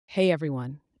Hey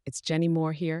everyone, it's Jenny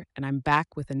Moore here, and I'm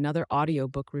back with another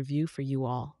audiobook review for you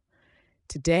all.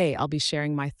 Today, I'll be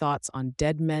sharing my thoughts on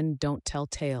Dead Men Don't Tell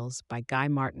Tales by Guy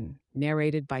Martin,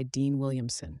 narrated by Dean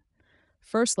Williamson.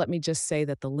 First, let me just say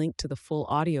that the link to the full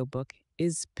audiobook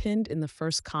is pinned in the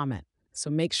first comment, so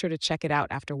make sure to check it out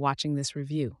after watching this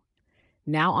review.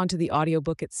 Now, onto the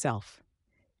audiobook itself.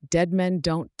 Dead Men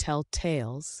Don't Tell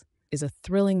Tales is a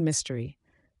thrilling mystery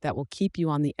that will keep you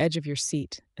on the edge of your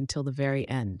seat until the very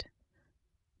end.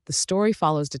 The story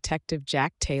follows Detective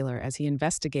Jack Taylor as he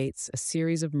investigates a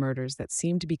series of murders that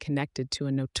seem to be connected to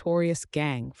a notorious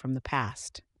gang from the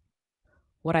past.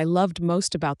 What I loved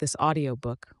most about this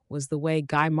audiobook was the way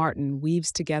Guy Martin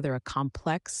weaves together a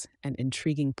complex and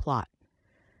intriguing plot.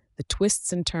 The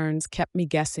twists and turns kept me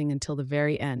guessing until the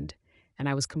very end, and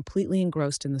I was completely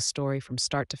engrossed in the story from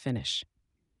start to finish.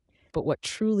 But what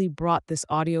truly brought this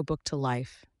audiobook to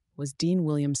life was Dean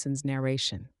Williamson's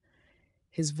narration.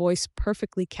 His voice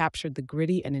perfectly captured the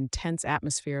gritty and intense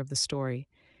atmosphere of the story,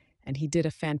 and he did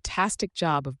a fantastic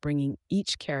job of bringing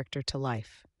each character to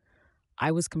life.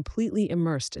 I was completely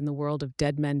immersed in the world of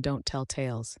Dead Men Don't Tell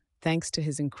Tales, thanks to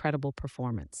his incredible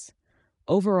performance.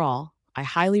 Overall, I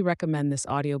highly recommend this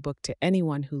audiobook to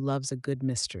anyone who loves a good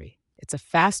mystery. It's a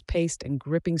fast-paced and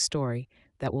gripping story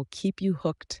that will keep you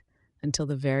hooked until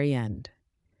the very end.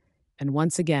 And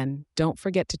once again, don't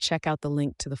forget to check out the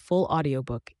link to the full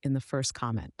audiobook in the first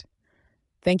comment.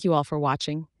 Thank you all for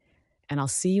watching, and I'll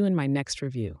see you in my next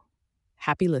review.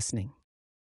 Happy listening.